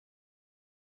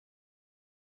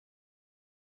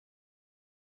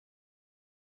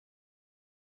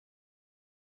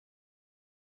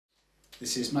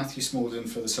This is Matthew Smaldon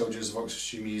for the Soldiers of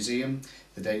Oxfordshire Museum.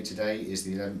 The date today is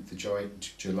the 11th of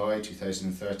July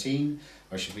 2013.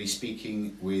 I shall be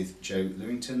speaking with Jo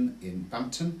Lewington in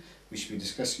Bampton. We shall be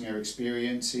discussing her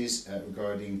experiences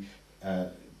regarding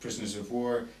prisoners of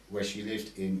war, where she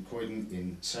lived in Croydon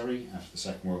in Surrey after the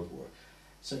Second World War.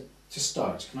 So, to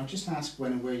start, can I just ask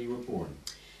when and where you were born?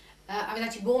 I was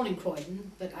actually born in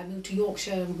Croydon, but I moved to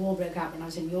Yorkshire and war broke out when I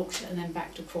was in Yorkshire, and then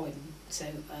back to Croydon. So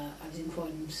I was in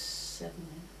Croydon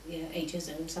 8 years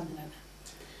old, something like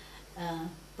that,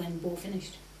 when war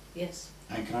finished, yes.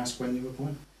 And can I ask when you were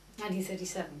born?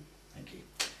 1937. Thank you.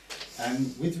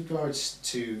 With regards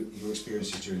to your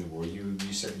experiences during the war, you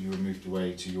said you were moved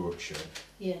away to Yorkshire.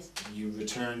 Yes. You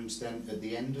returned then at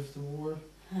the end of the war?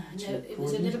 No, it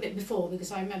was a little bit before,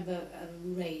 because I remember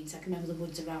raids. I can remember the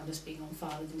woods around us being on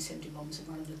fire with incendiary bombs, and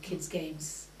one of the kids'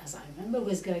 games, as I remember,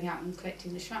 was going out and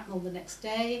collecting the shrapnel the next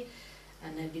day,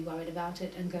 and nobody worried about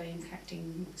it, and going and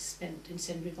collecting spent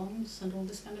incendiary bombs and all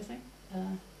this kind of thing.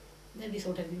 Nobody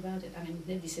thought anything about it. I mean,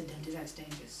 nobody said, don't do that, it's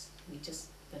dangerous. We just,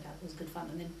 but that was good fun.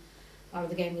 And then part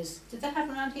of the game was, did that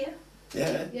happen around here?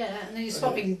 Yeah. Yeah, and then you're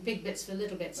swapping big bits for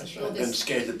little bits. That's and right. And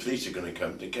scared the police are going to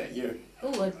come to get you.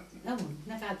 Oh, no,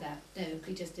 never had that. No,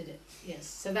 we just did it. Yes,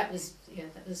 so that was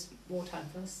wartime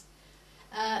for us.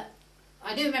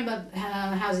 I do remember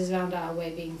houses around our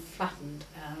way being flattened,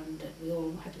 and we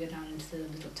all had to go down into the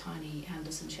little tiny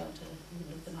Anderson shelter in the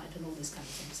middle of the night and all this kind of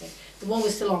thing. So the war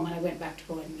was still on when I went back to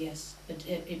Croydon, yes, but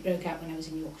it broke out when I was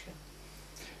in Yorkshire.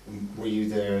 Were you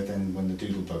there then when the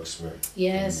doodlebugs were?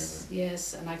 Yes,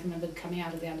 yes, and I can remember coming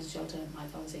out of the Anderson shelter, my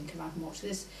father saying, come out and watch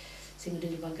this, seeing a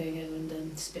doodlebug going over and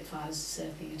then Spitfires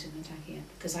circling it and attacking it,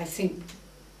 because I think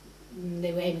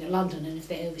they were aiming at London, and if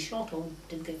they overshot or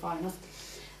didn't go far enough,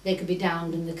 they could be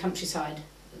downed in the countryside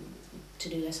to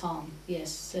do less harm. Yes,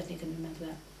 certainly can remember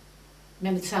that.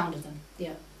 Remember the sound of them,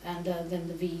 yeah, and then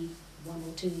the V1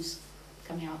 or 2s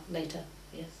coming out later,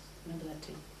 yes, remember that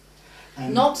too.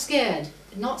 Not scared,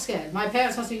 not scared. My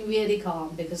parents must have been really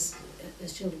calm, because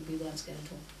as children we weren't scared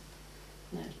at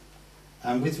all. No.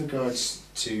 And with regards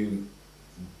to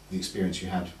the experience you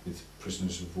had with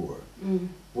prisoners of war,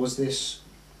 was this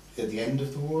at the end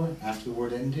of the war, after the war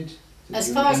had ended?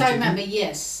 As far as I remember,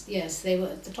 yes, yes. They were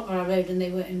at the top of our road, and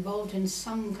they were involved in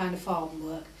some kind of farm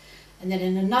work. And then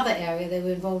in another area they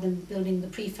were involved in building the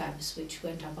prefabs, which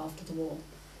went up after the war.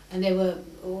 And they were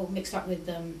all mixed up with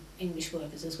English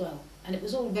workers as well. And it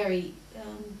was all very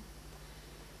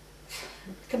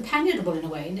companionable in a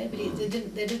way.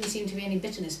 There didn't seem to be any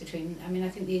bitterness between. I mean, I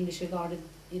think the English regarded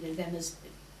them as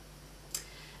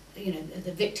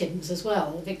the victims as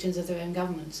well, the victims of their own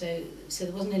government. So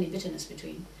there wasn't any bitterness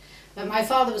between. But my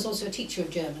father was also a teacher of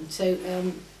German, so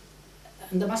and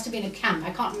there must have been a camp.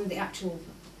 I can't remember the actual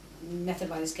method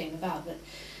by this came about, but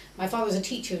my father was a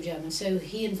teacher of German, so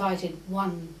he invited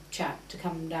one chap to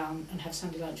come down and have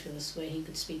Sunday lunch with us, where he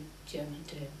could speak German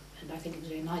to him. And I think it was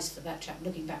very nice for that chap,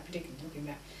 particularly looking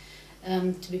back,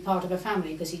 to be part of a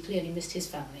family, because he clearly missed his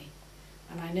family.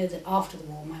 And I know that after the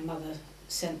war, my mother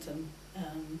sent them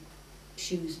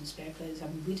shoes and spare clothes. I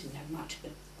mean, we didn't have much,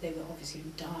 but they were obviously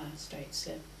in dire straits,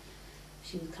 so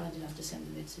she was kind enough to send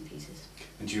them bits and pieces.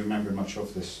 And do you remember much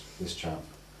of this chap?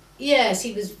 Yes,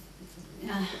 he was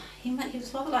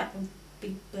rather like a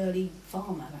big burly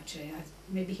farmer, actually.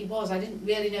 Maybe he was. I didn't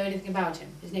really know anything about him.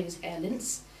 His name was Herr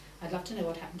Linz. I'd love to know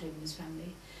what happened to him and his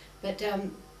family. But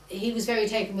he was very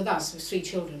taken with us, with 3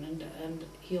 children, and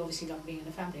he obviously loved being in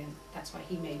a family, and that's why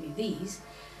he made me these,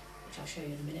 which I'll show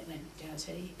you in a minute when Jared's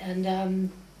ready.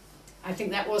 And I think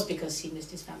that was because he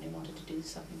missed his family and wanted to do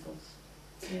something for us.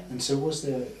 Yeah. And so was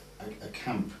there a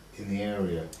camp in the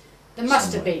area? There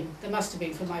must have been. There must have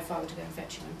been, for my father to go and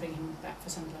fetch him and bring him back for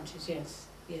Sunday lunches, yes.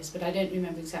 Yes, but I don't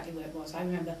remember exactly where it was. I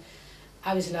remember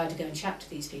I was allowed to go and chat to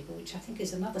these people, which I think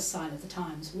is another sign of the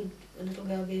times. Would a little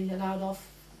girl be allowed off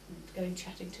going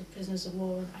chatting to prisoners of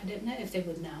war? I don't know if they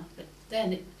would now, but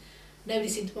then nobody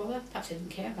seemed to bother. Perhaps they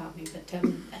didn't care about me, but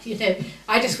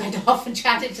I just went off and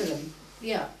chatted to them.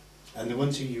 Yeah. And the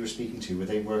ones who you were speaking to, were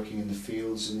they working in the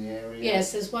fields in the area?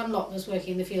 Yes, there's one lot that was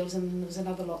working in the fields, and then there was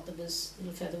another lot that was a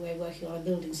little further away working on a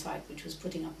building site, which was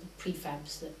putting up the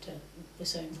prefabs that were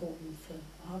so important for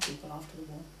our people after the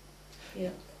war.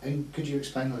 Yeah. And could you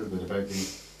explain a little bit about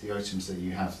the items that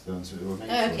you have, the ones that were made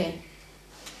for okay.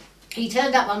 He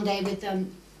turned up one day with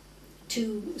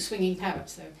 2 swinging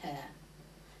parrots, they're a pair,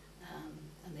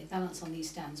 and they balance on these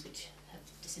stands which have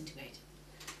disintegrated.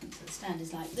 So the stand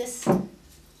is like this.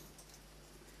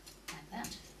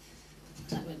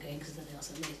 That won't go in because they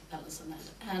also need balance on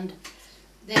that. And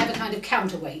they have a kind of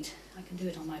counterweight. I can do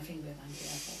it on my finger if I'm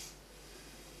careful.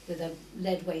 With a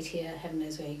lead weight here, heaven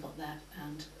knows where he got that,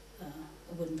 and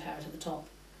a wooden parrot at the top,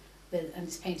 and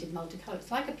it's painted multicolour.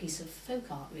 It's like a piece of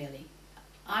folk art, really.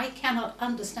 I cannot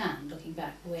understand, looking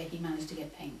back, where he managed to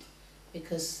get paint,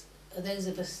 because those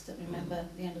of us that remember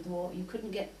the end of the war, you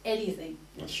couldn't get anything.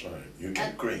 That's right. You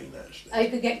get green, actually. I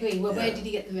could get green. Well, Yeah. where did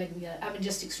he get the red and yellow? I mean,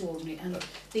 just extraordinary. And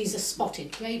these are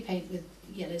spotted, grey paint with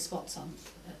yellow spots on.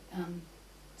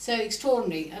 So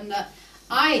extraordinary. And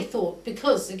I thought,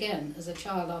 because, again, as a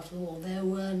child after the war, there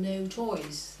were no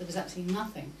toys. There was absolutely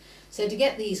nothing. So to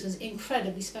get these was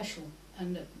incredibly special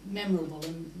and memorable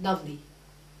and lovely.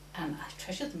 And I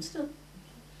treasure them still,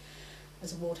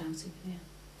 as a wartime souvenir.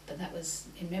 But that was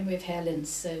in memory of Herr Linz,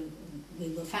 so we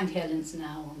will thank Herr Linz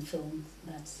now on film.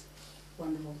 That's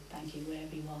wonderful. Thank you,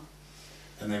 wherever you are.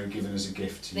 And they were given as a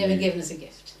gift to you? They were given as a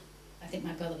gift. I think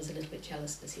my brother was a little bit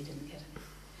jealous because he didn't get it.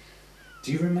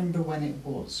 Do you remember when it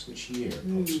was? Which year,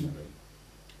 approximately?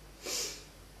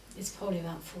 It's probably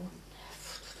about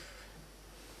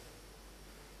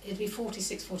it'd be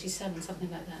 46, 47,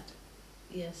 something like that.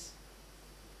 Yes.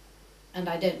 And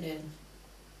I don't know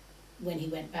when he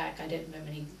went back. I don't remember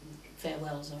any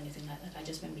farewells or anything like that. I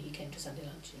just remember he came to Sunday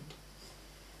lunch and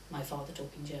my father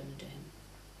talking German to him.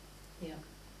 Yeah.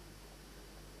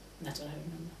 And that's what I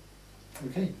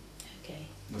remember. Okay. Okay.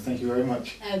 Well, thank you very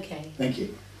much. Okay. Thank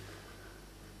you.